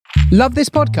Love this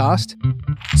podcast?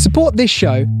 Support this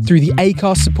show through the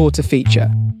Acast supporter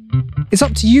feature. It's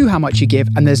up to you how much you give,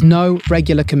 and there's no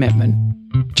regular commitment.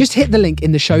 Just hit the link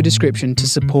in the show description to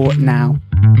support now.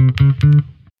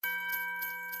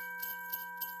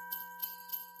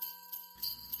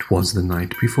 Twas the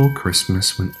night before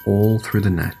Christmas when all through the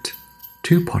net,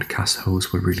 two podcast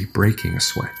hosts were really breaking a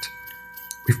sweat.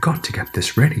 We've got to get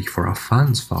this ready for our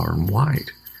fans far and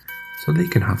wide, so they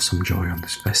can have some joy on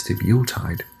this festive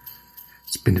Yuletide.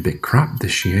 It's been a bit crap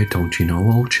this year, don't you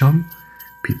know, old chum?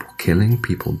 People killing,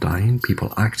 people dying,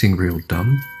 people acting real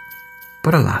dumb.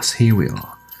 But alas, here we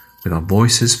are, with our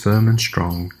voices firm and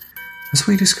strong, as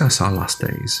we discuss our last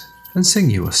days and sing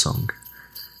you a song.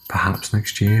 Perhaps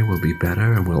next year will be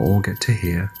better and we'll all get to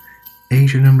hear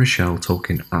Adrian and Rochelle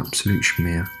talking absolute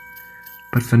schmear.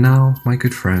 But for now, my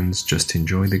good friends, just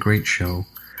enjoy the great show,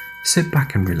 sit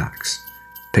back and relax,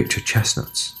 picture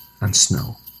chestnuts and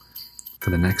snow. For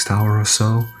the next hour or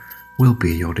so, we'll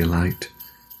be your delight.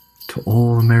 To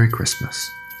all a Merry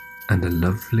Christmas and a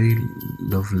lovely,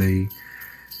 lovely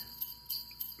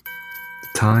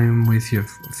time with your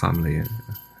family. It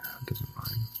doesn't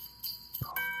rhyme.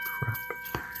 Oh, crap.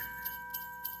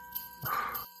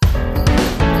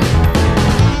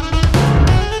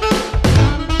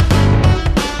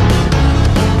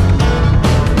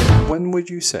 When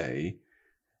would you say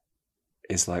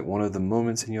is like one of the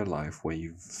moments in your life where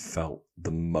you felt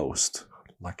the most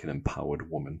like an empowered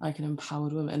woman? Like an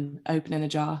empowered woman, opening a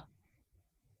jar.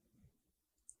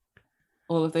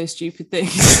 All of those stupid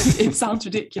things. It sounds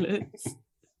ridiculous.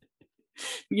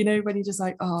 You know, when you're just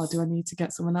like, oh, do I need to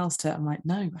get someone else to? I'm like,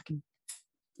 no, I can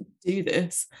do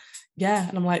this. Yeah.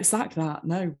 And I'm like, sack that.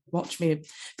 No, watch me.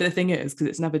 But the thing is, because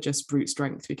it's never just brute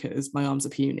strength because my arms are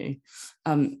puny.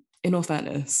 In all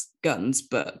fairness, guns,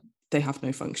 but they have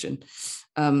no function.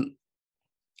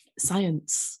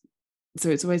 Science. So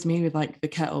it's always me with like the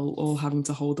kettle or having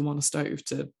to hold them on a stove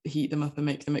to heat them up and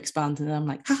make them expand. And then I'm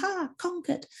like, haha,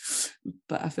 conquered.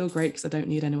 But I feel great because I don't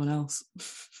need anyone else.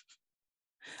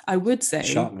 I would say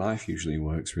sharp knife usually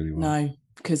works really well. No,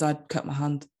 because I'd cut my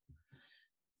hand.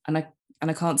 And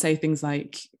I can't say things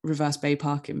like reverse bay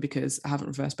parking because I haven't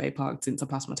reverse bay parked since I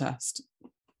passed my test.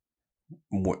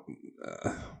 What?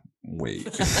 Wait.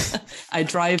 I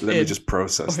drive in. Let me just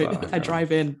process that. I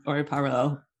drive in or a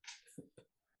parallel.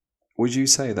 Would you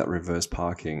say that reverse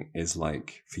parking is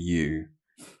like, for you,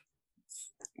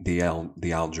 the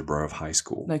algebra of high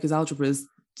school? No, because algebra is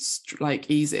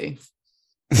like easy.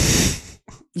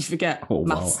 You forget. Oh,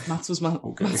 maths, wow. maths was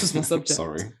my subject.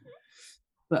 Sorry.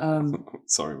 But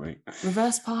sorry, mate.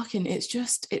 reverse parking,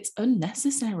 it's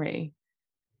unnecessary.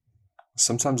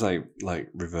 Sometimes I like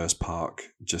reverse park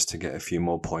just to get a few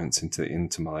more points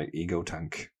into my ego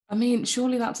tank. I mean,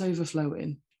 surely that's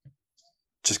overflowing.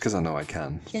 Just because I know I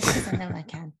can. Just because I know I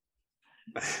can.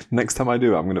 Next time I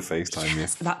do it, I'm going to FaceTime you.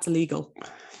 That's illegal.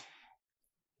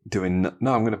 I'm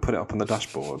going to put it up on the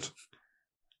dashboard.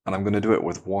 And I'm going to do it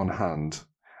with one hand.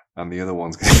 And the other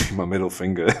one's going to be my middle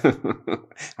finger.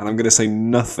 And I'm going to say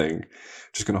nothing.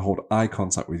 Just going to hold eye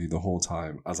contact with you the whole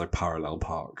time as I parallel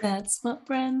park. That's what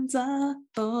friends are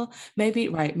for. Maybe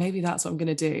that's what I'm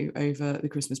going to do over the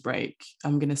Christmas break.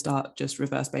 I'm going to start just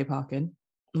reverse bay parking.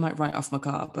 I might write off my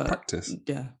car, but practice.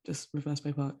 Yeah, just reverse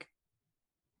bay park.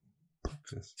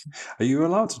 Practice. Are you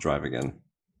allowed to drive again?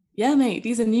 Yeah, mate.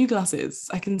 These are new glasses.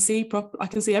 I can see I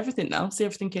can see everything now. See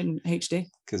everything in HD.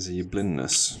 Because of your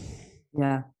blindness.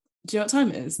 Yeah. Do you know what time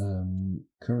it is?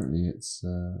 Currently, it's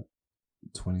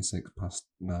 9:26.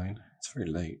 It's very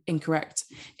late. Incorrect.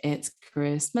 It's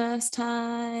Christmas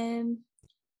time.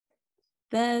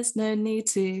 There's no need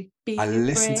to be I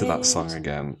listened to that afraid. song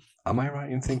again. Am I right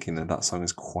in thinking that song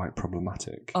is quite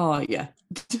problematic? Oh, yeah.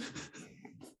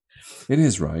 It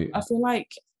is, right? I feel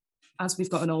like as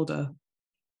we've gotten older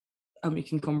and we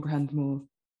can comprehend more,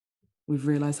 we've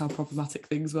realised how problematic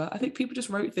things were. I think people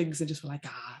just wrote things and just were like,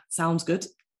 sounds good.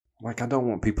 Like, I don't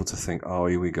want people to think, oh,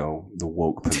 here we go, the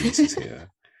woke police is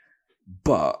here.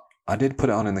 But I did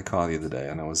put it on in the car the other day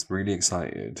and I was really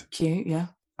excited. Cute, yeah.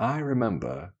 I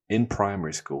remember in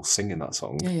primary school singing that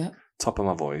song, Yeah. top of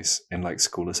my voice, in like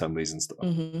school assemblies and stuff.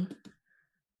 Mm-hmm.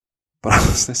 But I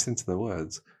was listening to the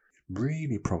words.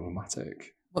 Really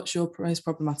problematic. What's your most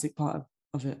problematic part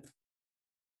of it?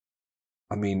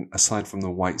 I mean, aside from the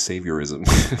white saviorism,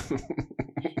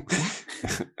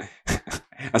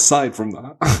 aside from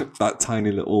that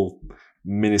tiny little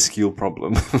minuscule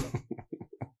problem.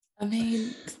 I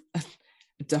mean,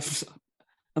 definitely,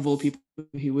 of all people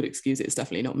who would excuse it, it's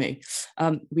definitely not me.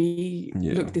 We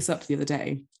looked this up the other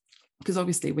day because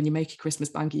obviously when you make a Christmas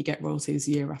banger, you get royalties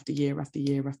year after year after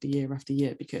year after year after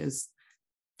year because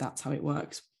that's how it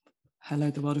works.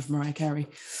 Hello, the world of Mariah Carey.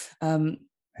 Hey,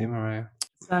 Mariah.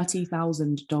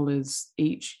 $30,000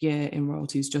 each year in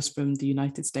royalties just from the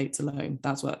United States alone.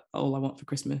 That's what All I Want for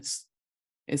Christmas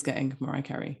is getting, Mariah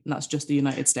Carey. And that's just the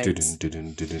United States.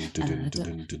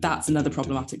 That's another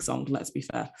problematic song, let's be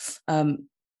fair.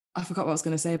 I forgot what I was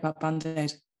going to say about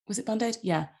Band-Aid. Was it Band-Aid?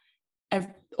 Yeah.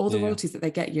 All the royalties that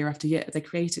they get year after year, they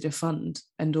created a fund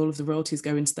and all of the royalties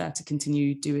go into there to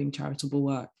continue doing charitable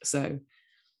work. So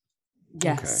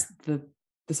yes, the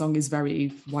song is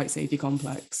very white savior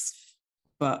complex,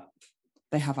 but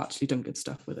they have actually done good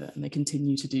stuff with it and they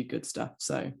continue to do good stuff.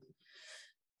 So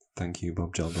thank you,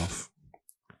 Bob Geldof.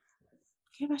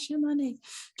 Give us your money.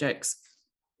 Jokes.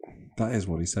 That is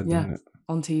what he said, isn't it?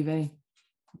 On TV.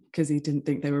 Because he didn't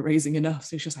think they were raising enough.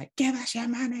 So he's just like, give us your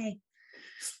money.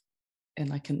 In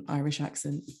like an Irish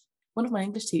accent. One of my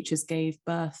English teachers gave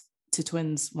birth to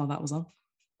twins while that was on.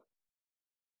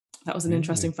 That was an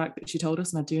interesting fact that she told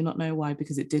us, and I do not know why,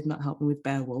 because it did not help me with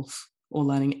Beowulf or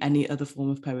learning any other form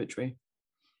of poetry.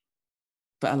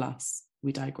 But alas,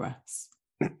 we digress.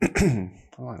 I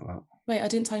like that. Wait, I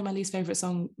didn't tell you my least favourite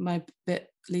song,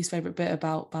 least favourite bit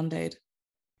about Band-Aid.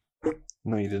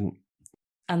 No, you didn't.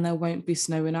 And there won't be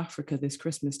snow in Africa this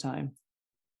Christmas time.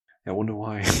 Yeah, I wonder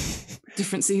why.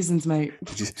 Different seasons, mate.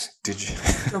 Did you?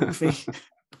 Geography.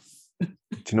 Do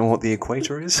you know what the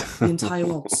equator is? The entire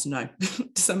world snow.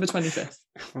 December 25th.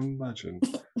 Imagine.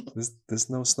 There's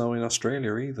no snow in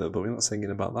Australia either, but we're not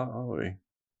singing about that, are we?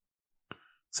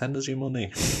 Send us your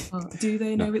money. Do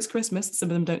they know it's Christmas? Some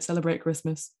of them don't celebrate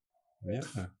Christmas. Yeah.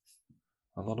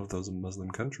 A lot of those are Muslim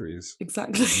countries.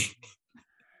 Exactly.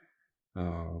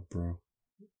 Oh, bro.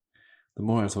 The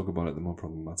more I talk about it, the more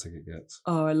problematic it gets.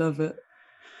 Oh, I love it.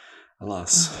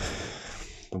 Alas,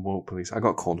 the woke police. I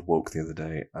got called woke the other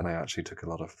day, and I actually took a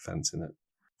lot of offence in it.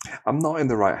 I'm not in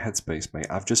the right headspace, mate.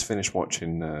 I've just finished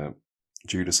watching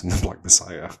Judas and the Black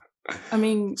Messiah. I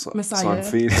mean, Messiah. So I'm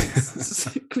feeling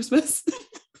Christmas.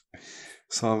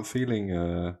 So I'm feeling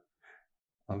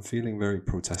very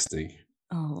protesty.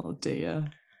 Oh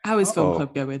dear. How is Film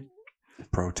Club going?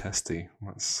 Protesty.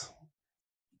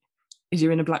 Is you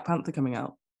in a Black Panther coming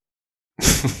out?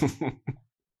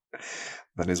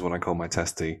 That is what I call my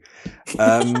testy.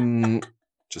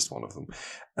 Just one of them.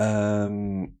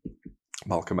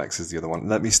 Malcolm X is the other one. I'm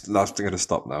going to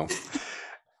stop now.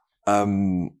 I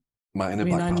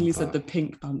nearly said the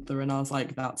Pink Panther, and I was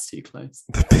like, that's too close.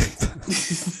 The Pink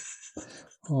Panther.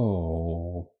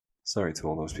 Oh. Sorry to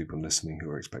all those people listening who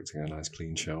are expecting a nice,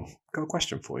 clean show. Got a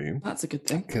question for you. That's a good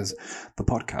thing. Because the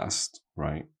podcast,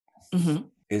 right,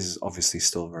 is obviously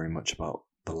still very much about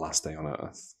the last day on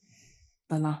Earth.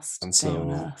 The last day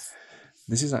on Earth.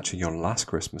 This is actually your last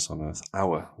Christmas on Earth.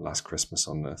 Our last Christmas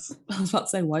on Earth. I was about to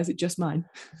say, why is it just mine?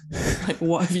 Like,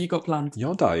 what have you got planned?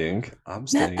 You're dying. I'm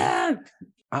staying. No!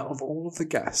 Out of all of the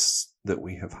guests that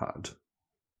we have had,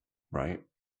 right?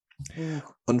 Ooh.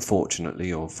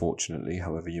 Unfortunately or fortunately,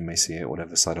 however you may see it,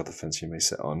 whatever side of the fence you may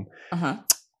sit on,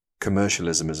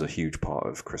 commercialism is a huge part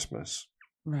of Christmas.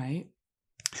 Right.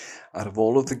 Out of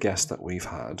all of the guests that we've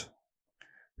had,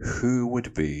 who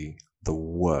would be the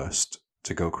worst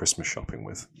to go Christmas shopping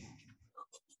with?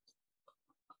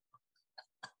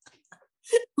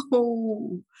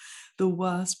 Oh, the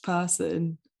worst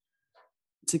person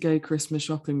to go Christmas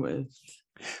shopping with.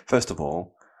 First of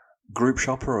all, group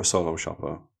shopper or solo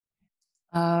shopper?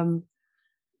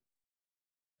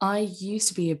 I used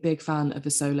to be a big fan of a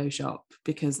solo shop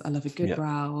because I love a good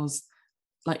browse.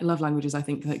 Like love languages, I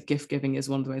think that gift giving is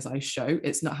one of the ways I show.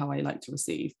 It's not how I like to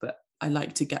receive, but I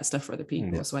like to get stuff for other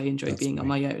people. So I enjoy being on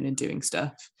my own and doing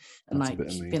stuff and like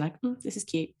being like, this is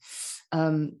cute.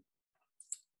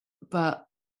 But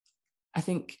I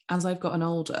think as I've gotten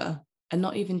older, and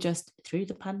not even just through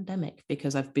the pandemic,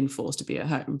 because I've been forced to be at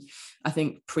home, I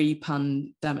think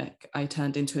pre-pandemic, I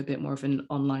turned into a bit more of an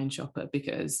online shopper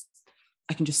because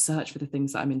I can just search for the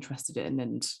things that I'm interested in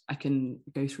and I can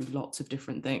go through lots of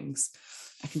different things.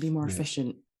 I can be more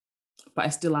efficient, but I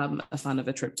still am a fan of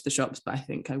a trip to the shops. But I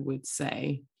think I would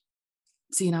say,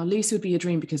 see, now Lucy would be a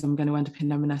dream because I'm going to end up in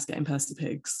M&S getting Percy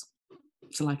Pigs.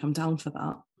 So like, I'm down for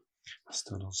that. I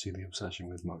still don't see the obsession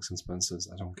with Marks and Spencer's.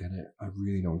 I don't get it. I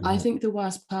really don't get it. I think the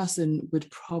worst person would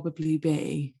probably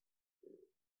be,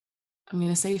 I'm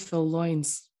going to say Phil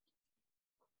Loynes.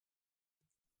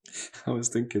 I was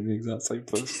thinking the exact same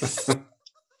person.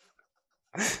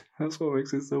 That's what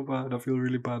makes it so bad. I feel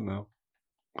really bad now.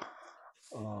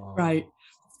 Oh. Right.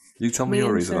 You tell me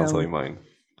your reason, I'll tell you mine.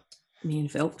 Me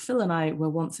and Phil. Phil and I were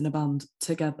once in a band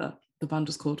together. The band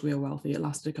was called We Are Wealthy. It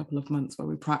lasted a couple of months where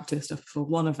we practiced for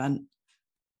one event.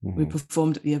 We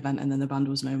performed at the event and then the band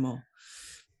was no more.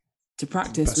 To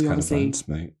practice, we obviously... Events,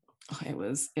 mate. it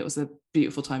was a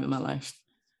beautiful time in my life.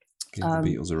 Give the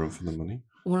Beatles a run for the money.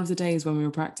 One of the days when we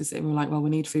were practicing, we were like, well, we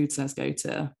need food, so let's go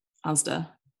to Asda,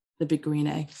 the big green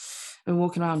A. And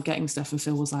walking around getting stuff, and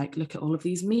Phil was like, look at all of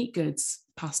these meat goods,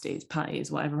 pasties,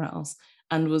 patties, whatever else,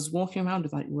 and was walking around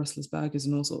with like Rustler's burgers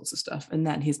and all sorts of stuff. And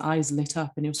then his eyes lit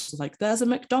up and he was just like, there's a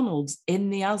McDonald's in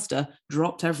the Asda,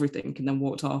 dropped everything and then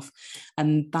walked off.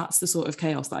 And that's the sort of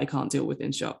chaos that I can't deal with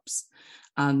in shops.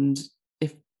 And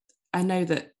if I know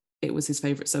that it was his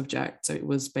favorite subject, so it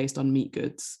was based on meat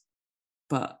goods,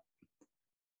 but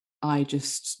I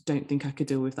just don't think I could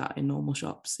deal with that in normal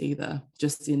shops either.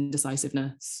 Just the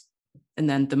indecisiveness. And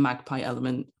then the magpie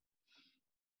element.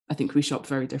 I think we shopped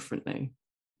very differently.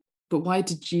 But why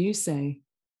did you say?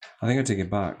 I think I take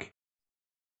it back.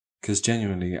 Because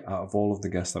genuinely, out of all of the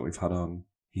guests that we've had on,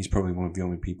 he's probably one of the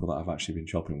only people that I've actually been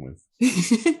shopping with.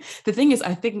 The thing is,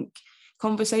 I think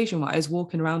conversation-wise,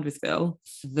 walking around with Phil,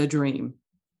 the dream.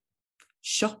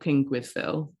 Shopping with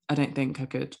Phil, I don't think I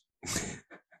could.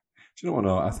 Do you know what?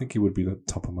 No, I think he would be the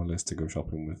top of my list to go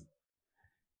shopping with.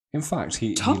 In fact,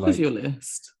 top of your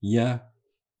list? Yeah.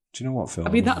 Do you know what, Phil?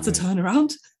 I mean, that's a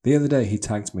turnaround. The other day, he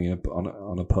tagged me up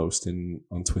on a post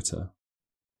on Twitter.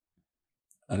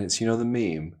 And it's, the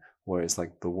meme where it's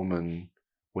like the woman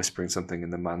whispering something in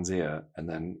the man's ear, and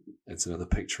then it's another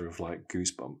picture of like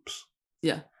Goosebumps.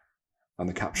 Yeah. And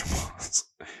the caption was,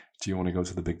 do you want to go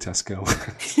to the big Tesco?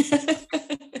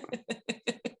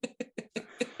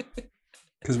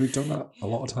 Because we've done that a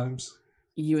lot of times.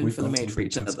 You and Phil are made for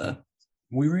each other.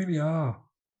 We really are.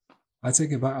 I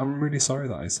take it back. I'm really sorry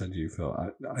that I said you,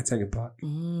 Phil. I take it back.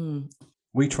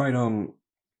 We tried on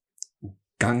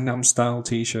Gangnam Style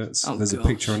t-shirts. There's a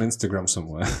picture on Instagram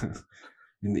somewhere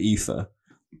in the ether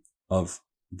of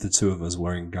the two of us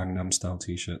wearing Gangnam Style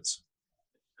t-shirts.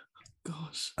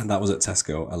 Gosh. And that was at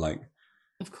Tesco at like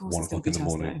of course 1 o'clock in the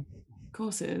morning. Of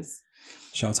course it is.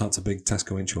 Shout out to Big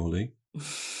Tesco in Chorley.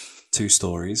 2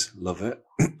 stories. Love it.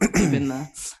 You've been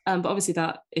there. But obviously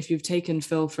that, if you've taken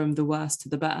Phil from the worst to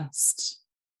the best,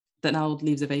 that now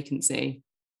leaves a vacancy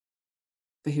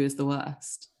for who is the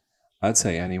worst. I'd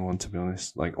say anyone, to be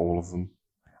honest. Like all of them.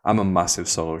 I'm a massive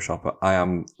solo shopper. I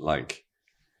am like...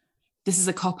 This is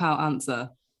a cop-out answer.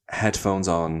 Headphones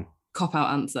on.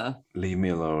 Cop-out answer. Leave me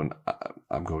alone.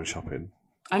 I'm going shopping.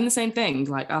 I'm the same thing.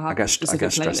 Like I get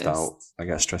stressed out. I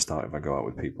get stressed out if I go out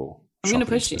with people. I'm going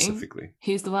to push specifically.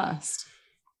 You. Who's the worst?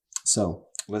 So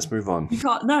let's move on.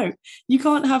 You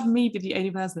can't have me be the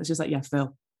only person that's just like, yeah,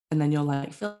 Phil. And then you're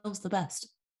like, Phil's the best.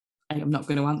 I'm not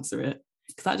going to answer it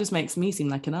because that just makes me seem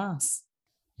like an ass.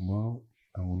 Well,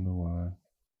 I wonder why.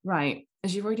 Right.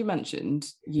 As you've already mentioned,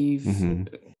 you've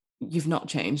not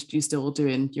changed. You're still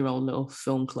doing your own little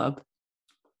film club.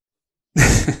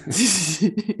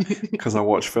 Because I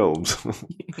watch films.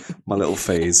 My little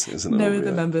phase isn't no over other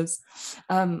yet. Members.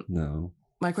 No.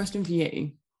 My question for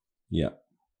you. Yeah.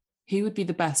 Who would be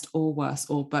the best or worst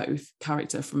or both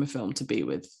character from a film to be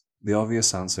with? The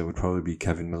obvious answer would probably be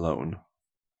Kevin Malone.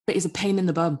 But he's a pain in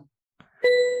the bum.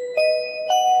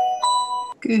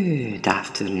 Good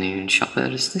afternoon,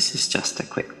 shoppers. This is just a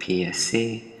quick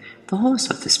PSA. The hosts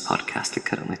of this podcast are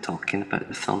currently talking about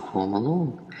the film Home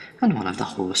Alone, and one of the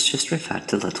hosts just referred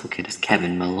to the little kid as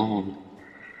Kevin Malone.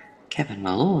 Kevin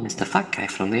Malone is the fat guy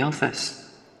from The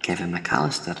Office. Kevin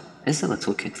McAllister is the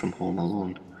little kid from Home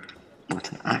Alone.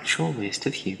 What an actual waste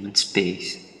of human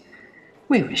space.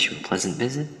 We wish you a pleasant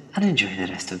visit and enjoy the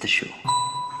rest of the show.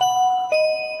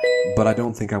 But I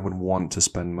don't think I would want to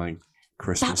spend my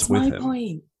Christmas with him. That's my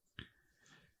point.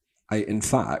 In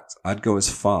fact, I'd go as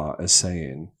far as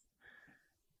saying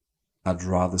I'd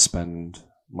rather spend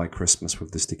my Christmas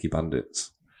with the Sticky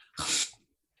Bandits.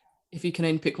 If you can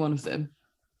only pick one of them.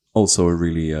 Also a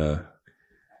really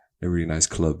nice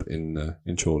club in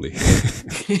Chorley.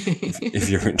 if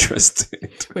you're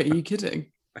interested. Wait, are you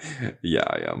kidding? Yeah,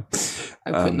 I am.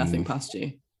 I put nothing past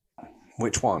you.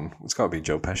 Which one? It's got to be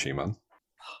Joe Pesci, man.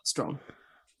 Strong.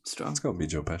 It's got to be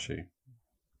Joe Pesci.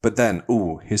 But then,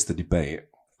 here's the debate.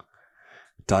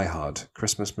 Die Hard,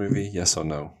 Christmas movie, yes or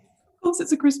no? Of course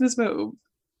it's a Christmas film.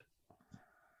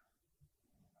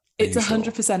 It's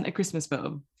 100% a Christmas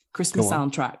film. Christmas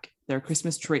soundtrack. There are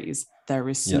Christmas trees. There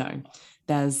is snow.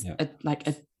 There's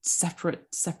a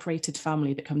separated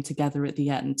family that come together at the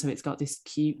end. So it's got this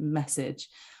cute message.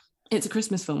 It's a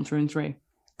Christmas film through and through.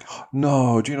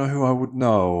 No, do you know who I would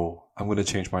know? I'm going to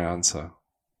change my answer.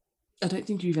 I don't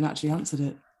think you even actually answered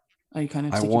it. Oh, you kind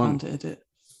of sticky-banded it.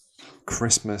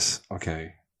 Christmas,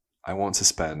 okay. I want to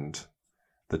spend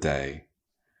the day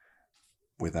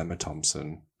with Emma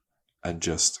Thompson and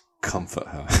just comfort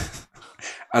her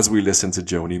as we listen to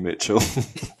Joni Mitchell.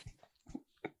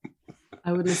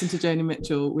 I would listen to Joni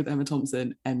Mitchell with Emma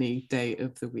Thompson any day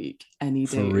of the week, any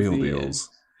day For real of the deals.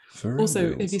 For real Also,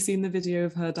 deals. have you seen the video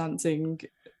of her dancing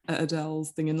at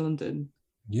Adele's thing in London?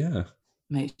 Yeah.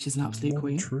 Mate, she's an absolute What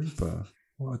queen. a trooper.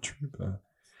 What a trooper.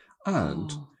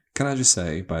 And Oh. can I just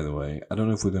say, by the way, I don't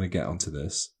know if we're going to get onto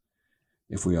this.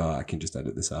 If we are, I can just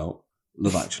edit this out.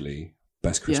 Love Actually,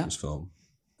 best Christmas film.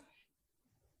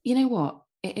 You know what?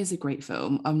 It is a great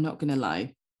film. I'm not going to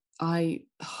lie.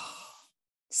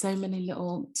 So many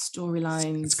little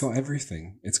storylines. It's got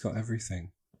everything. It's got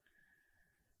everything.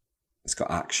 It's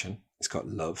got action. It's got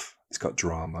love. It's got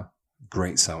drama.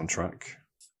 Great soundtrack.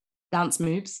 Dance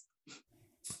moves.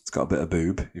 It's got a bit of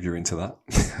boob, if you're into that.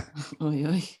 Oi,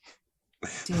 oi.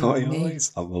 Dear Oi, me. oi,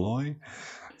 Samaloi.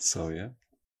 So, yeah.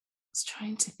 I was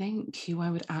trying to think who I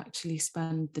would actually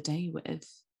spend the day with.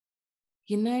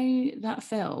 You know that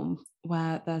film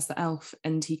where there's the elf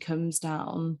and he comes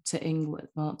down to England,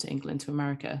 well, not to England, to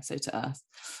America, so to Earth,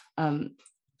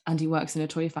 and he works in a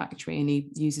toy factory and he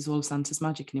uses all of Santa's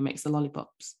magic and he makes the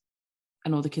lollipops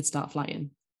and all the kids start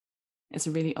flying. It's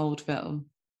a really old film.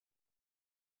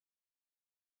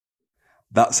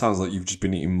 That sounds like you've just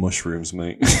been eating mushrooms,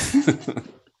 mate.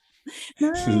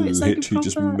 No, it's like a Literally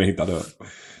just proper... made that up.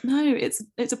 No,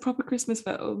 it's a proper Christmas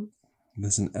film.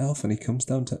 There's an elf and he comes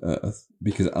down to Earth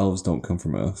because elves don't come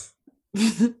from Earth,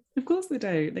 Of course they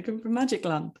do. They come from Magic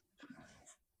Land.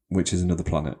 which is another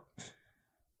planet.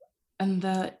 And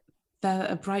they're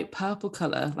a bright purple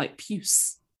colour, like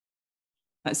puce.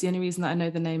 That's the only reason that I know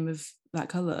the name of that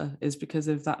colour is because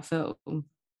of that film.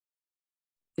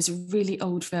 It's a really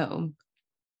old film.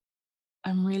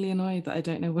 I'm really annoyed that I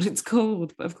don't know what it's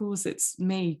called, but of course it's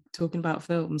me talking about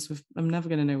films. I'm never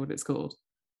going to know what it's called.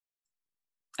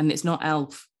 And it's not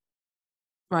Elf.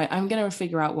 Right, I'm going to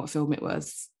figure out what film it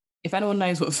was. If anyone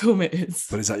knows what film it is.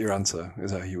 But is that your answer?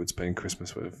 Is that who you would spend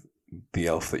Christmas with? The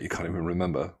elf that you can't even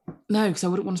remember? No, because I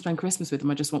wouldn't want to spend Christmas with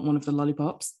them. I just want one of the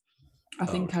lollipops. I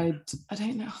think okay. I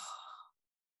don't know.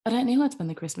 I don't know who I'd spend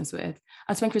the Christmas with.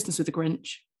 I'd spend Christmas with the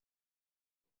Grinch.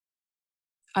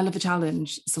 I love a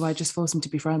challenge, so I just force him to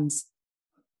be friends.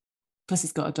 Plus,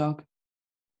 he's got a dog.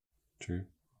 True.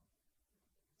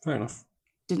 Fair enough.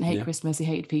 Didn't hate Yeah. Christmas, he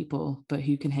hated people, but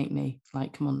who can hate me?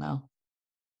 Like, come on now.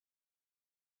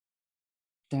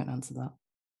 Don't answer that.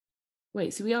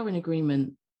 Wait, so we are in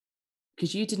agreement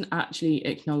because you didn't actually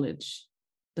acknowledge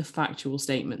the factual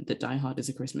statement that Die Hard is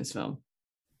a Christmas film,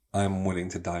 I'm willing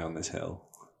to die on this hill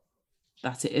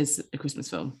that it is a Christmas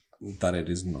film. that it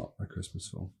is not a Christmas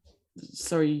film.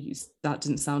 Sorry, that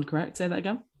didn't sound correct. Say that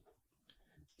again.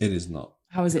 It is not.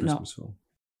 How is a it not? Christmas film.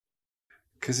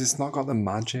 Because it's not got the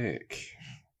magic.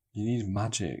 You need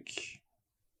magic,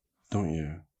 don't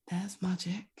you? There's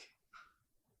magic.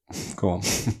 Go on.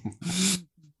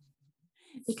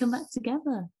 They come back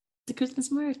together. The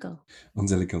Christmas miracle.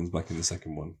 Until he comes back in the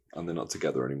second one and they're not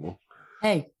together anymore.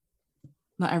 Hey,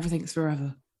 not everything's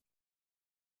forever.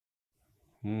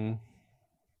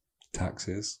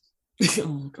 Taxes.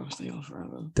 Oh gosh, they are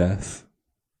forever. Death.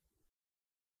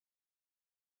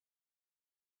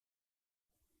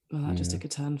 Well, that just took a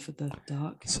turn for the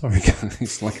dark. Sorry,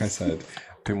 guys. Like I said,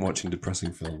 I've been watching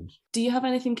depressing films. Do you have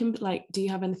anything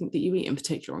that you eat in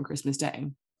particular on Christmas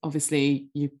Day? Obviously,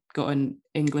 you've got an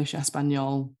English,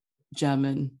 Espanol,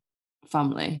 German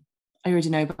family. I already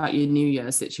know about your New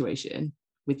Year situation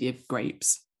with your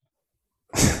grapes.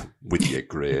 With your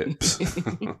grapes.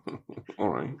 All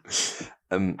right.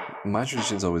 My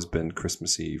tradition's always been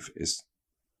Christmas Eve is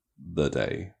the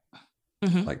day,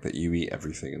 like that you eat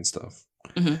everything and stuff.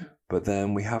 Mm-hmm. But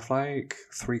then we have like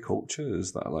 3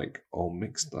 cultures that are like all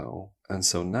mixed now. And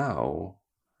so now,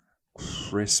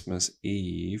 Christmas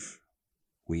Eve,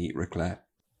 we eat raclette.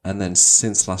 And then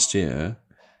since last year,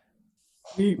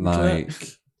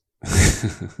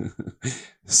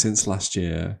 since last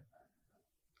year,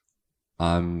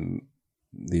 I'm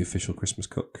the official Christmas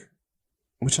cook,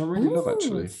 which I really love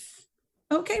actually.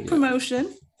 Okay,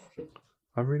 promotion.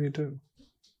 I really do.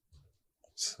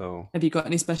 So, have you got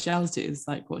any specialities?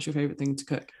 Like, what's your favorite thing to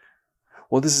cook?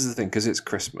 Well, this is the thing, because it's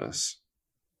Christmas.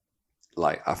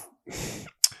 Like,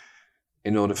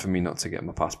 in order for me not to get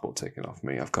my passport taken off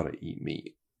me, I've got to eat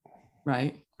meat.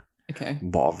 Right. Okay.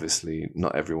 But obviously,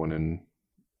 not everyone in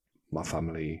my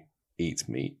family eats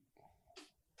meat.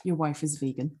 Your wife is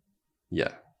vegan.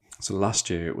 Yeah. So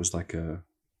last year it was like a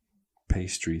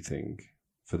pastry thing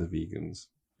for the vegans.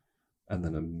 And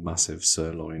then a massive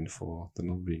sirloin for the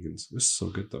non-vegans. It was so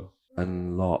good though.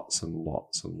 And lots and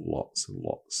lots and lots and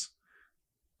lots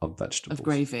of vegetables. Of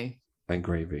gravy. And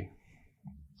gravy.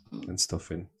 And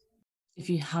stuffing. If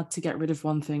you had to get rid of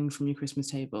one thing from your Christmas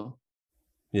table.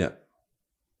 Yeah.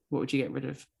 What would you get rid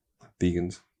of?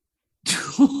 Vegans.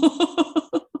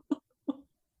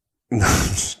 No, I'm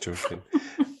just joking.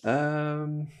 I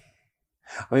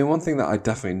mean, one thing that I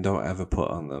definitely don't ever put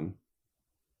on them,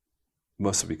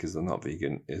 mostly because they're not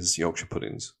vegan, is Yorkshire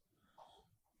puddings.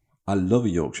 I love a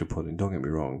Yorkshire pudding, don't get me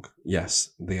wrong.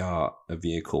 Yes, they are a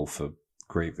vehicle for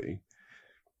gravy,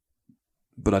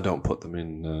 but I don't put them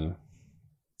in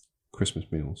Christmas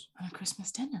meals. On a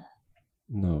Christmas dinner.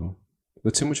 No.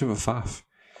 They're too much of a faff.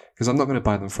 Because I'm not going to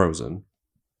buy them frozen.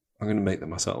 I'm going to make them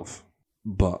myself.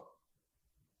 But,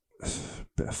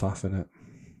 bit of faff in it.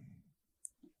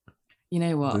 You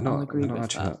know what? I'll agree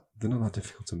with that. They're not that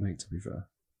difficult to make, to be fair.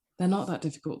 They're not that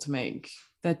difficult to make.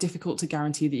 They're difficult to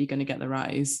guarantee that you're going to get the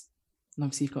rise. And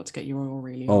obviously you've got to get your oil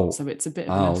really hot. So it's a bit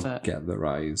of an effort. I'll get the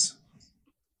rise.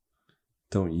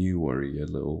 Don't you worry, your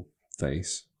little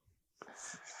face.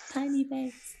 Tiny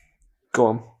face. Go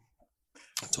on.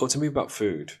 Talk to me about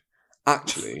food.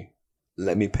 Actually,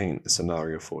 let me paint a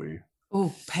scenario for you.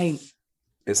 Oh, paint.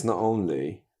 It's not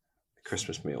only a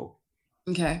Christmas meal.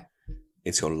 Okay.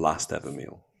 It's your last ever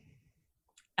meal.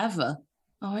 Ever?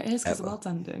 Oh, it is because of world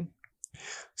ending.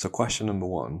 So question number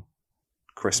 1,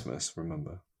 Christmas,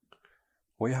 remember.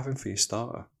 What are you having for your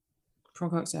starter? Prawn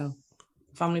cocktail.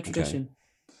 Family tradition.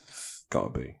 Okay.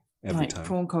 Gotta be. Every time.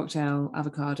 Prawn cocktail,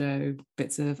 avocado,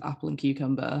 bits of apple and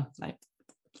cucumber. Like,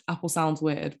 apple sounds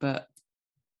weird, but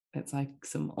it's like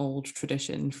some old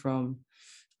tradition from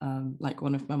like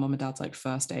one of my mum and dad's like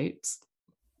first dates.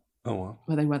 Oh, wow.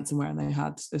 Where they went somewhere and they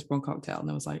had this prawn cocktail and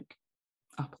there was like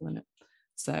apple in it.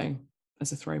 So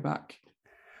as a throwback.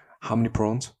 How many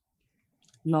prawns?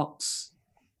 Lots.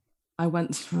 I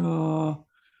went for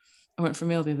a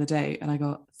meal the other day and I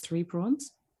got 3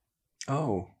 prawns.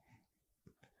 Oh.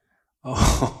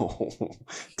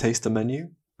 Taste the menu?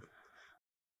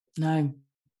 No.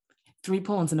 3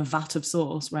 prawns and a vat of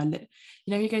sauce where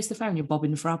you go to the fair and you're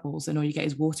bobbing for apples and all you get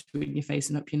is water in your face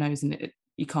and up your nose and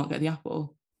you can't get the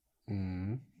apple.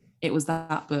 Mm. It was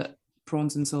that, but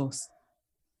prawns and sauce.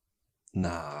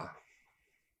 Nah.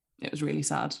 It was really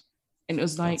sad. And it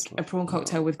was like a prawn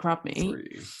cocktail with crab meat.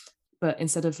 3. But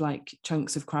instead of like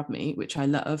chunks of crab meat, which I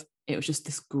love, it was just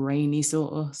this grainy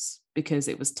sauce because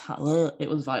it was it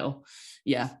was vile.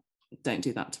 Yeah, don't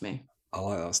do that to me. I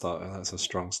like that starter. That's a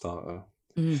strong starter.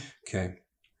 Mm-hmm. Okay.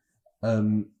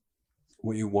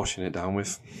 What are you washing it down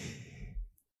with?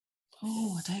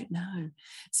 Oh, I don't know.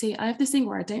 See, I have this thing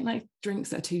where I don't like drinks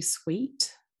that are too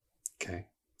sweet. Okay.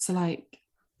 So like...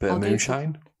 Bit of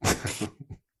moonshine?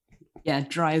 Yeah,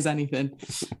 dry as anything.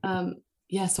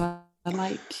 Yeah, so I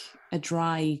like a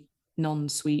dry,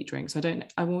 non-sweet drink. So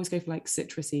I always go for like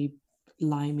citrusy,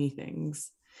 limey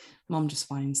things. Mum just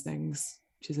finds things.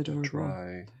 She's adorable.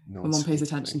 Dry, my mum pays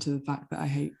attention to the fact that I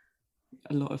hate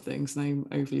a lot of things and I'm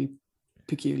overly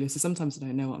peculiar. So sometimes I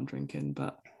don't know what I'm drinking,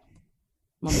 but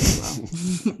Mum as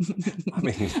well. I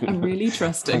mean, I'm really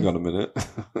trusting. Hang on a minute.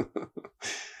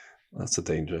 That's a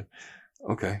danger.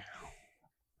 Okay.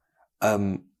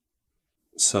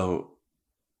 So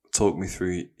talk me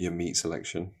through your meat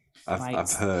selection.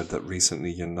 I've heard that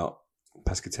recently you're not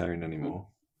pescatarian anymore.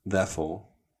 Therefore,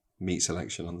 meat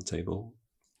selection on the table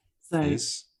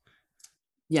is...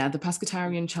 Yeah, the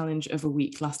pescatarian challenge of a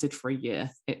week lasted for a year.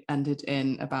 It ended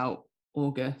in about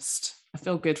August. I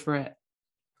feel good for it.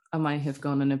 I might have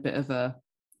gone on a bit of a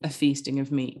feasting of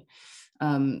meat. But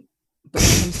when it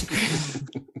comes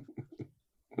to...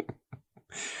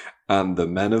 And the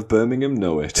men of Birmingham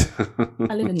know it.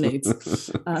 I live in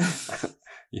Leeds.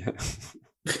 Yeah.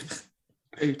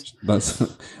 Rude. That's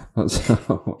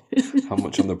how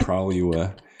much on the prowl you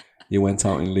were. You went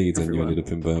out in Leeds and you ended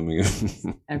up in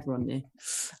Birmingham. Everyone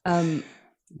knew.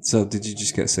 So did you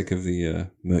just get sick of the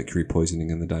mercury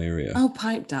poisoning and the diarrhea? Oh,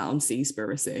 pipe down,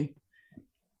 Seaspiracy.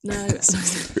 No.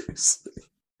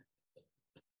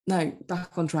 No,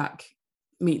 back on track.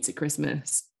 Meats at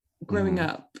Christmas. Growing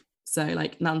up, so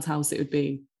like Nan's house, it would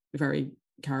be very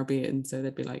Caribbean. So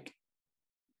there'd be like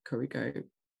curry goat,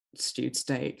 stewed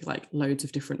steak, like loads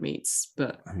of different meats,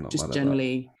 but just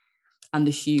generally, and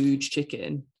a huge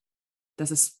chicken.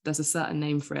 There's a certain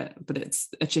name for it, but it's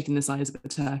a chicken the size of a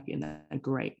turkey, and they're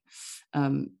great.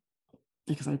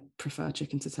 Because I prefer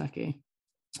chicken to turkey.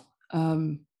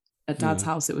 At Dad's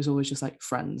house, it was always just like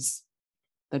friends.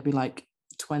 There'd be like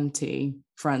 20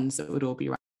 friends that would all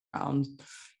be around,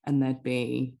 and there'd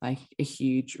be like a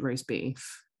huge roast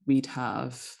beef. We'd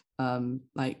have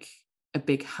like a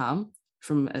big ham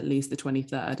from at least the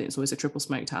 23rd. It's always a triple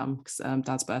smoked ham because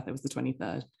Dad's birthday was the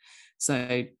 23rd.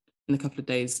 So in a couple of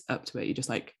days up to it, you just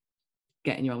like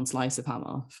getting your own slice of ham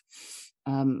off.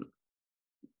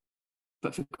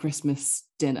 But for Christmas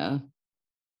dinner,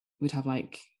 we'd have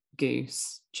like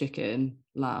goose, chicken,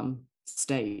 lamb,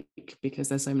 steak because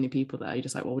there's so many people there. You're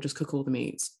just like, well, we'll just cook all the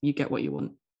meats. You get what you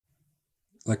want.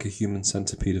 Like a human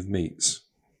centipede of meats.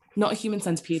 Not a human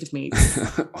centipede of meats.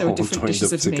 There are All different joined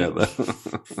dishes up of together. meat.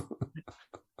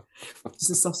 It's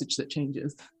a sausage that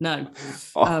changes. No.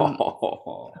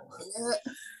 Oh.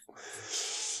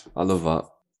 I love that.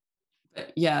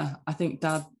 Yeah, I think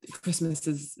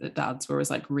Christmases at Dad's were always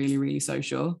like really, really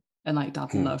social. And like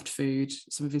Dad loved food.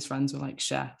 Some of his friends were like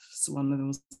chefs. One of them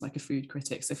was like a food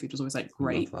critic. So food was always like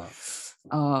great.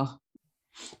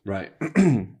 Right.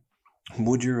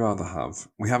 Would you rather have...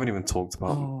 We haven't even talked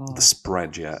about the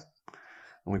spread yet.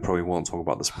 And we probably won't talk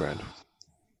about the spread.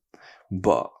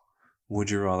 But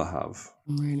would you rather have...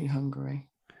 I'm really hungry.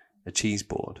 A cheese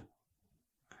board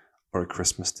or a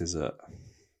Christmas dessert?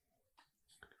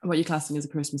 What are you classing as a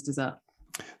Christmas dessert?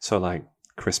 So like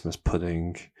Christmas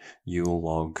pudding, Yule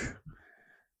log.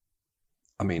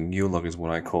 I mean, Yule log is what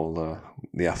I call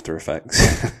the after effects.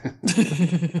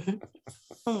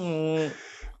 Oh.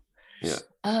 Yeah.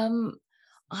 I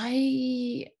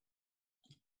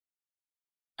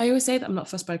always say that I'm not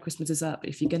fussed by Christmas dessert, but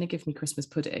if you're going to give me Christmas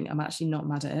pudding, I'm actually not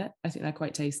mad at it. I think they're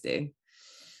quite tasty.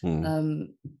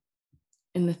 And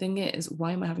the thing is,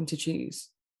 why am I having to choose?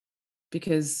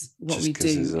 Because what just we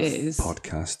do is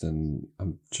podcast, and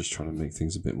I'm just trying to make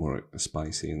things a bit more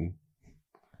spicy and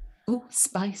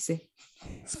spicy.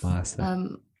 Spicy.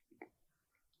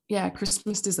 Yeah,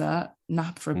 Christmas dessert,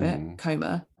 nap for a bit,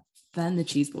 coma. Then the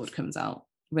cheese board comes out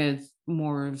with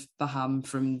more of the ham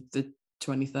from the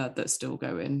 23rd that's still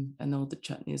going, and all the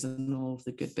chutneys and all of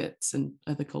the good bits and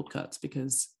other cold cuts,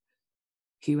 because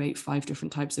who ate 5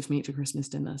 different types of meat for Christmas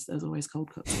dinner? So there's always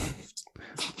cold cuts left.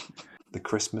 The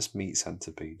Christmas meat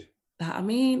centipede. I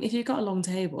mean, if you've got a long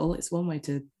table, it's one way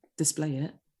to display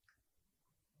it.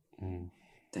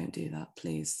 Don't do that,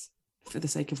 please. For the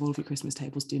sake of all of your Christmas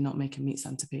tables, do not make a meat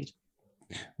centipede.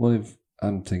 Well, if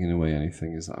I'm taking away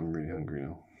anything, is that I'm really hungry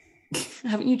now.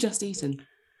 Haven't you just eaten?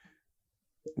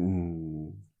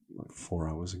 Like 4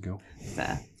 hours ago.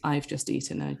 Fair. I've just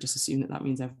eaten. I just assume that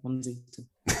means everyone's eaten.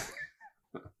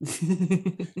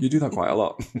 You do that quite a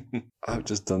lot. I've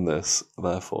just done this,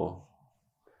 therefore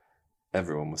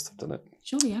everyone must have done it.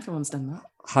 Surely everyone's done that.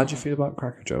 How do you feel about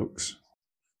cracker jokes?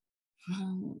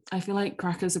 I feel like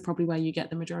crackers are probably where you get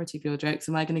the majority of your jokes.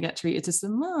 Am I going to get treated to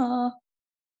some more?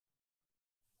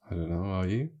 I don't know, are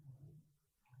you?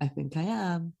 I think I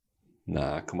am.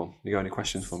 Nah, come on. You got any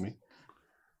questions for me?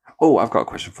 Oh, I've got a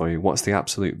question for you. What's the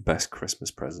absolute best Christmas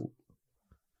present?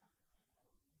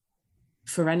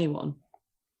 For anyone?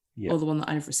 Yeah. Or the one that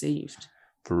I've received?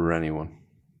 For anyone.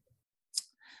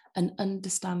 An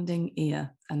understanding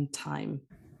ear and time.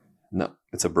 No,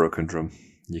 it's a broken drum.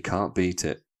 You can't beat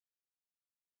it.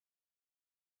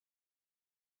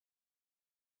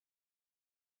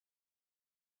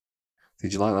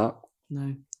 Did you like that?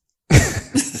 No.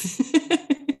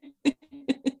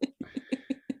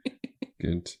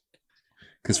 Good.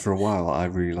 Because for a while, I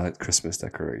really liked Christmas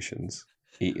decorations.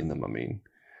 Eating them, I mean.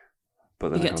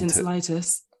 But then you get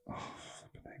tinselitis.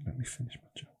 Let me finish my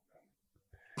joke.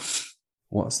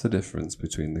 What's the difference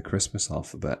between the Christmas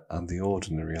alphabet and the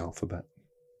ordinary alphabet?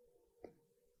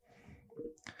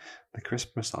 The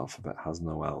Christmas alphabet has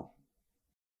no L.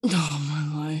 Oh,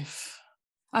 my life.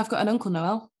 I've got an Uncle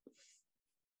Noel.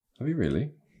 Have you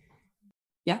really?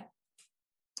 Yeah.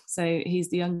 So he's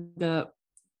the younger...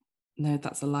 No,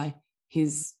 that's a lie. He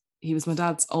was my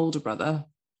dad's older brother.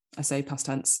 I say past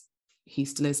tense. He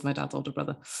still is my dad's older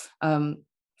brother.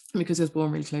 Because he was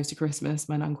born really close to Christmas,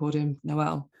 my nan called him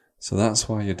Noel. So that's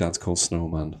why your dad's called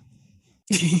Snowman.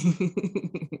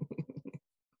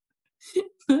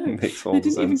 No, Makes all it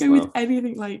didn't even sense go now. with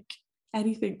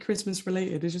anything Christmas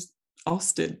related. It's just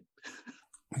Austin.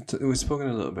 We've spoken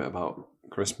a little bit about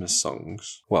Christmas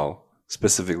songs. Well,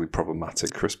 specifically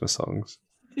problematic Christmas songs.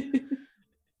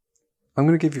 I'm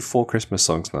going to give you 4 Christmas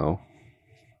songs now.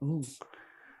 Ooh.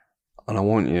 And I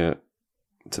want you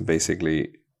to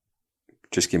basically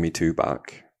just give me 2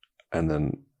 back and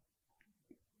then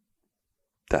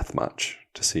death match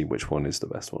to see which one is the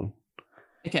best one.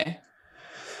 Okay.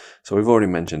 So we've already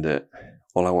mentioned it.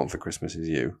 All I Want for Christmas Is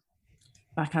You.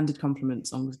 Backhanded compliment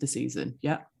song of the season.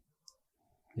 Yeah.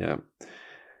 Yeah.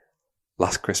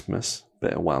 Last Christmas,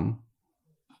 bit of Wham.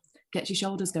 Gets your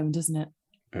shoulders going, doesn't it?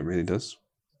 It really does.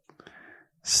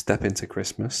 Step Into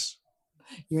Christmas.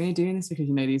 You're only doing this because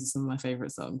you know these are some of my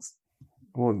favourite songs.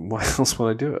 Well, why else would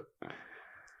I do it?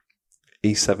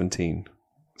 E17,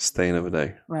 Stay Another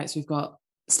Day. Right, so we've got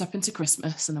Step Into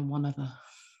Christmas and then one other.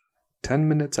 10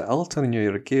 minutes at Elton and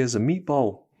your gear's a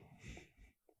meatball.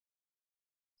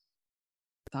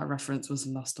 That reference was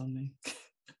lost on me.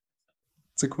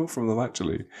 It's a quote from them,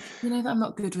 actually. You know that I'm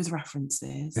not good with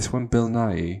references. It's when Bill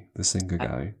Nye, the singer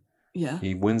guy, Yeah.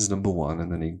 he wins #1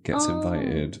 and then he gets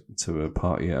invited to a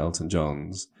party at Elton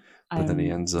John's, but then he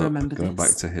ends up going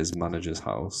back to his manager's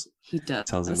house. He does.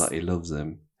 Tells him that he loves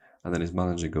him, and then his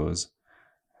manager goes,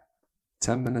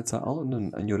 10 minutes at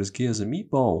Alton and you're as gay as a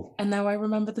meatball. And now I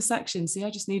remember the section. See,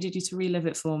 I just needed you to relive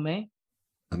it for me.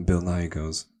 And Bill Nye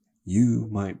goes, you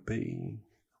might be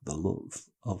the love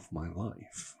of my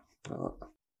life.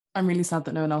 I'm really sad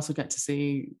that no one else will get to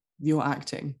see your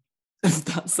acting of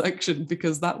that section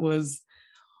because that was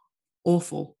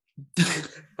awful.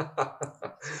 All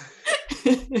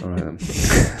right, then.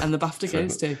 And the BAFTA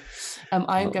goes to.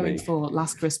 I am Not going me. for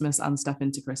Last Christmas and Step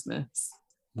Into Christmas.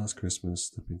 Last Christmas,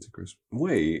 Step Into Christmas.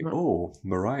 Wait,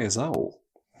 Mariah's out.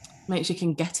 Mate, she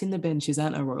can get in the bin. She's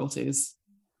earned her royalties.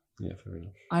 Yeah, fair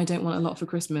enough. I don't want a lot for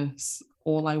Christmas.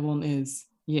 All I want is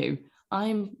you.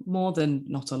 I'm more than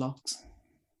not a lot.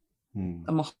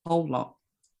 I'm a whole lot.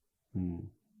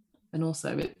 And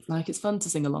also, it's fun to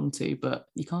sing along to, but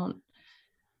you can't.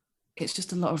 It's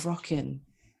just a lot of rocking.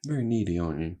 Very needy,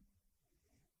 aren't you?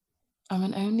 I'm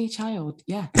an only child.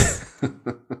 Yeah.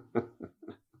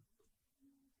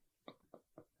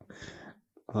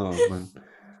 Oh, man.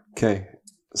 Okay,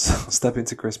 so Step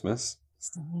Into Christmas.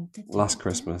 Last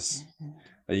Christmas.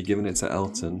 Are you giving it to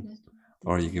Elton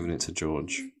or are you giving it to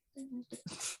George?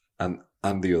 And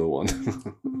the other one.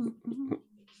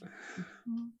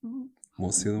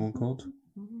 What's the other one called?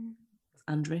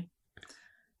 Andrew.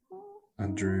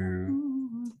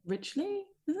 Ridgely,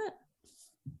 is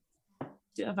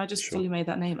it? Have I just fully made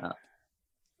that name up?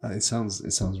 It sounds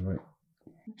right.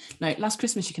 No, Last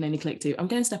Christmas you can only click to. I'm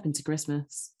going to Step Into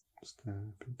Christmas. Step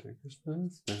Into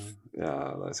Christmas.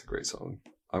 Yeah, that's a great song.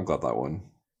 I'm glad that one.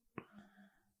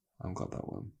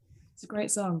 It's a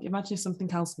great song. Imagine if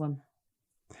something else won.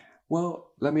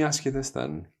 Well, let me ask you this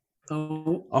then.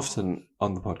 Oh. Often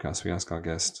on the podcast, we ask our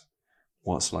guest,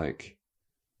 what's like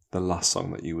the last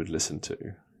song that you would listen to?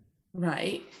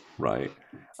 Right. Right.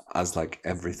 As like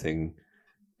everything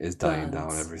is dying down,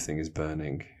 Burns. everything is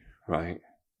burning, right?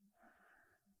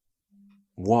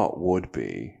 What would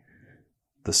be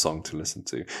the song to listen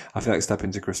to? I feel like Step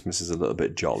Into Christmas is a little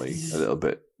bit jolly, a little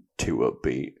bit too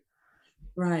upbeat.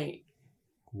 Right.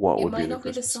 What would It be might the not be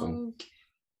the Christmas song? song.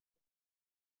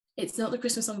 It's not the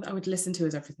Christmas song that I would listen to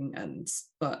as everything ends,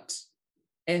 but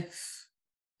if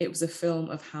it was a film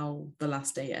of how the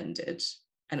last day ended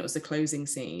and it was the closing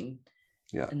scene,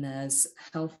 Yeah. and there's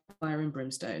hellfire and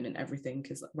brimstone and everything,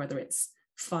 because whether it's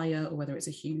fire or whether it's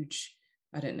a huge,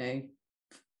 I don't know,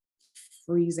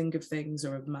 freezing of things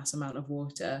or a mass amount of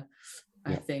water,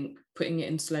 I think putting it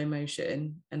in slow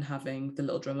motion and having the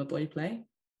little drummer boy play.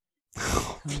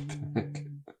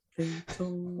 They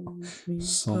told me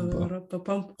Somber.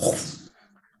 pa-ra-pa-pum.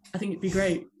 I think it'd be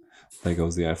great. There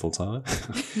goes the Eiffel Tower.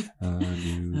 A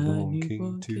newborn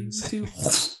king to see.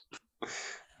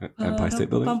 Empire State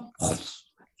Building.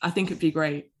 I think it'd be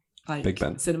great. Like Big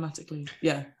Ben. Cinematically.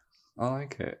 Yeah. I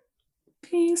like it.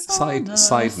 Peace Side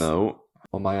on note,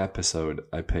 on my episode,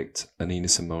 I picked a Nina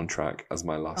Simone track as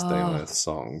my Last Day on Earth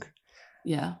song.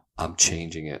 Yeah. I'm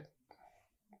changing it.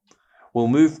 We'll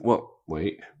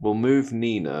move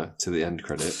Nina to the end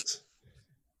credits.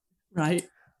 Right.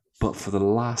 But for the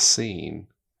last scene,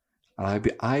 and I've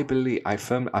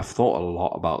thought a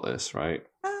lot about this, right?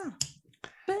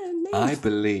 I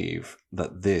believe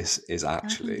that this is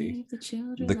actually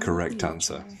the correct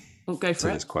answer We'll go to for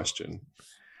this it. question.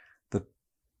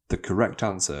 The correct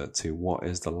answer to what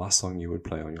is the last song you would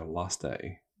play on your last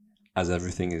day, as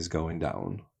everything is going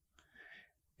down,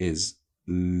 is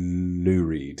Lou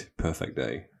Reed, Perfect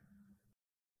Day.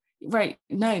 Right.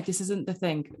 No, this isn't the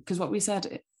thing. Because what we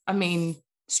said, I mean,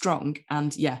 strong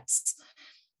and yes.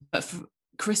 But for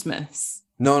Christmas.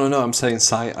 No, I'm saying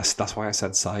side. That's why I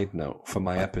said side note for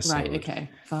my episode. Right, okay,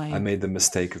 fine. I made the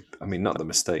mistake of, not the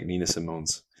mistake, Nina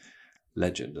Simone's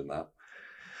legend and that.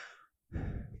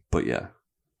 But yeah,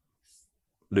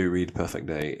 Lou Reed, Perfect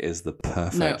Day is the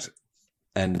perfect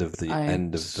end of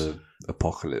the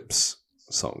apocalypse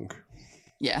song.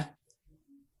 Yeah.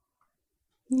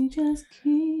 You just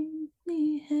keep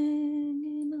me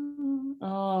hanging on.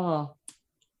 Oh.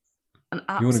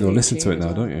 You want to go listen to it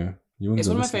now, don't you? It's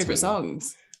one of my favourite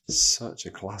songs. Such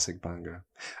a classic banger.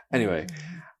 Anyway,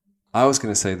 I was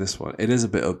going to say this one. It is a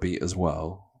bit upbeat as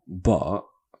well, but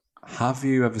have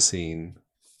you ever seen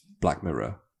Black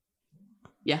Mirror?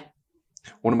 Yeah.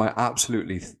 One of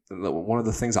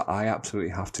the things that I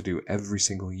absolutely have to do every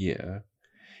single year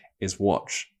is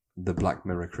watch the Black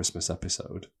Mirror Christmas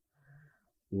episode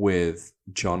with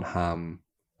John Hamm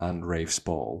and Rafe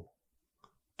Spall.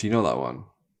 Do you know that one?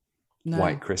 No.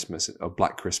 White Christmas or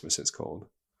Black Christmas, it's called.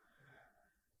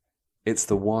 It's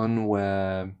the one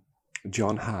where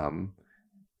John Hamm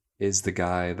is the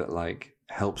guy that like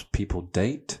helps people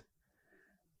date,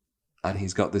 and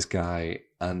he's got this guy,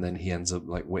 and then he ends up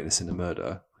like witnessing a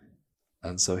murder,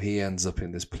 and so he ends up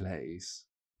in this place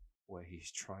where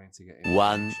he's trying to get in.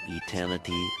 One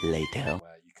eternity later.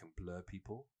 Where you can blur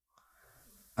people,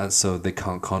 and so they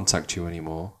can't contact you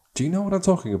anymore. Do you know what I'm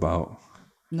talking about?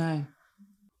 No.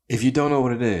 If you don't know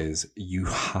what it is, you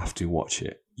have to watch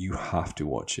it. You have to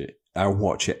watch it. I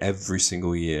watch it every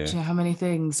single year. Do you know how many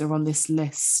things are on this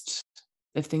list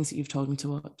of things that you've told me to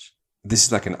watch? This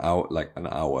is like an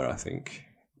hour, I think.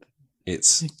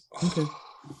 It's Okay.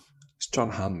 It's John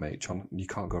Hamm, mate. You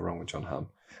can't go wrong with John Hamm.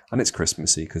 And it's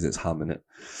Christmassy because it's ham in it.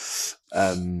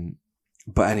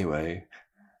 But anyway,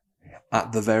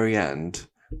 at the very end,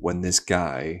 when this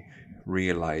guy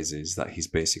realizes that he's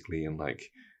basically in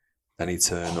like an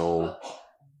eternal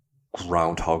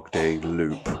Groundhog Day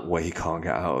loop where he can't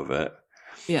get out of it.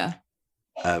 Yeah.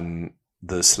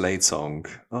 The Slade song,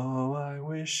 "Oh, I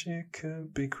wish it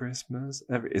could be Christmas,"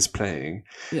 is playing.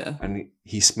 Yeah. And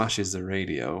he smashes the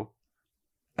radio,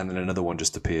 and then another one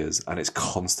just appears, and it's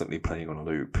constantly playing on a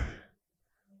loop.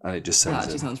 And it just That sends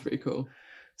actually him, sounds pretty cool.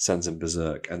 sends him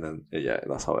berserk, and then, yeah,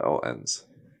 that's how it all ends.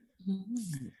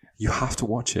 You have to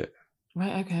watch it.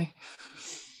 Right, okay.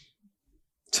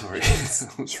 Sorry,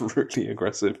 that was really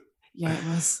aggressive. Yeah, it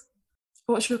was.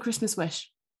 What's your Christmas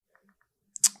wish?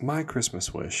 My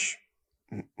Christmas wish.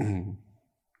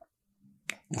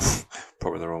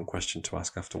 Probably the wrong question to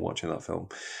ask after watching that film.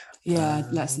 Yeah,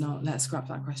 let's scrap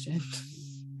that question.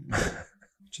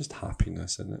 Just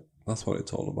happiness, isn't it? That's what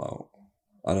it's all about.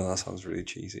 I know that sounds really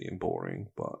cheesy and boring,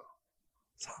 but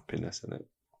it's happiness, isn't it?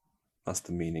 That's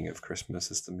the meaning of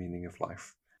Christmas. It's the meaning of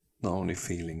life. Not only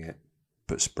feeling it,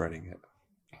 but spreading it.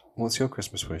 What's your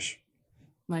Christmas wish?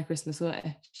 My Christmas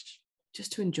wish,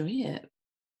 just to enjoy it.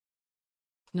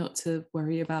 Not to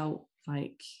worry about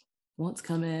like what's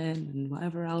coming and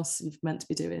whatever else you've meant to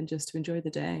be doing, just to enjoy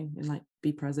the day and like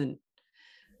be present.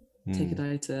 Take a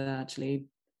day to actually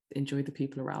enjoy the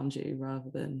people around you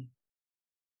rather than,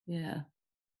 yeah.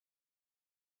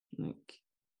 Like,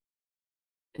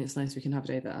 it's nice we can have a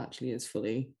day that actually is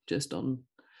fully just on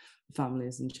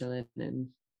families and chilling and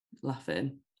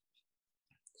laughing.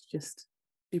 Just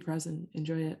be present,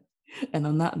 enjoy it. And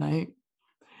on that note,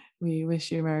 we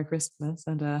wish you a Merry Christmas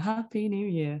and a Happy New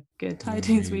Year. Good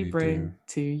tidings we really bring do.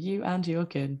 to you and your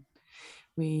kin.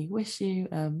 We wish you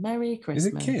a Merry Is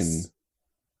Christmas. it kin?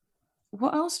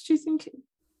 What else do you think?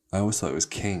 I always thought it was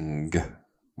king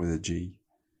with a G.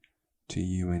 To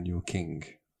you and your king.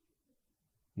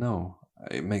 No,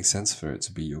 it makes sense for it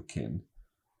to be your kin.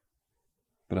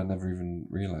 But I never even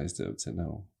realised it up to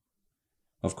now.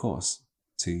 Of course,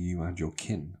 to you and your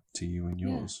kin. To you and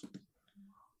yours. Yeah.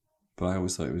 But I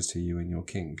always thought it was to you and your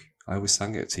king. I always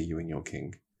sang it to you and your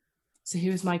king. So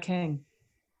who is my king?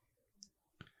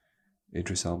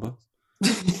 Idris Elba?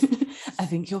 I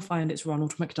think you'll find it's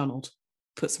Ronald McDonald.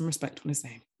 Put some respect on his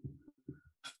name.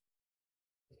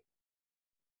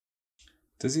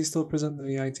 Does he still present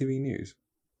the ITV News?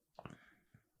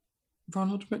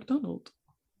 Ronald McDonald?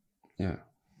 Yeah.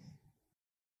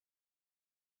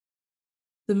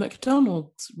 The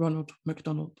McDonald's Ronald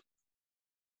McDonald.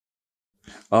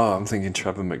 Oh, I'm thinking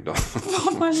Trevor McDonald.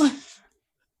 Oh, my life.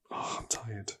 Oh, I'm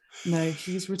tired. No,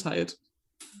 he's retired.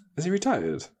 Is he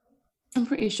retired? I'm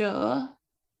pretty sure.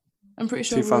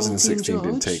 2016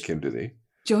 didn't take him, did he?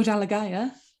 George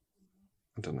Alagaya.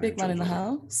 I don't know. Big man in the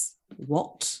house.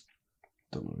 What?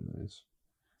 Don't know who that is.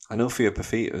 I know Thea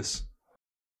Paphitis.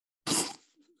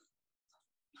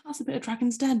 That's a bit of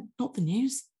Dragon's Den, not the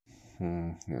news.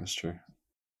 Yeah, that's true.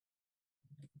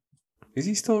 Is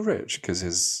he still rich?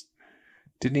 Because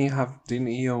didn't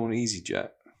he own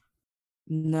EasyJet?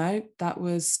 No, that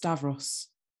was Stavros.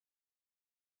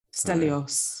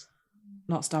 Stelios.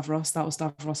 Not Stavros. That was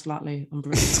Stavros Flatley on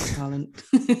Britain's Got Talent.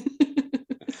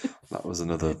 That was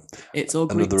another. It's all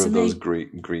Greek another to of me. those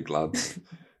Greek lads.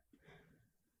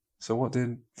 So what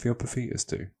did Thea Paphitis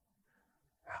do?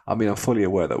 I mean, I'm fully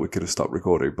aware that we could have stopped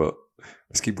recording, but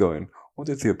let's keep going. What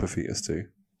did Thea Paphitis do?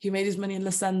 He made his money in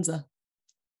La Senza.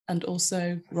 And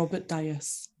also Robert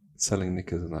Dias. Selling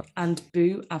knickers and that. And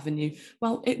Boo Avenue.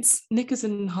 Well, it's knickers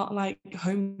and like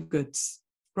home goods.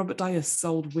 Robert Dias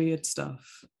sold weird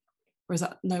stuff. Or is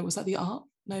that, no, was that the art?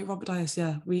 No, Robert Dias,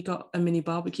 yeah. We got a mini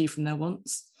barbecue from there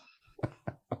once.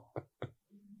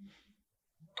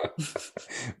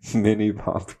 Mini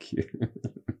barbecue.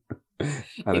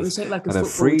 And it was like a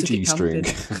free G-string.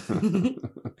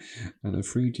 And a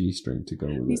free G-string to go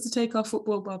with it. We used to take our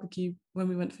football barbecue when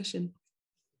we went fishing.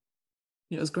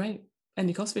 It was great. And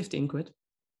it costs 15 quid.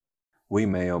 We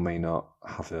may or may not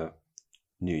have a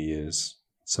New Year's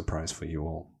surprise for you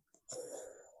all.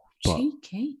 But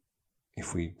Cheeky.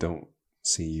 if we don't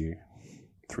see you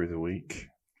through the week,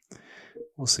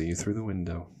 we'll see you through the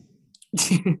window.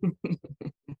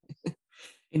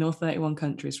 In all 31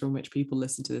 countries from which people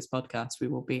listen to this podcast, we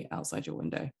will be outside your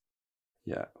window.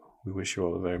 Yeah, we wish you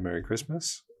all a very Merry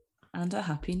Christmas. And a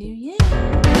Happy New Year.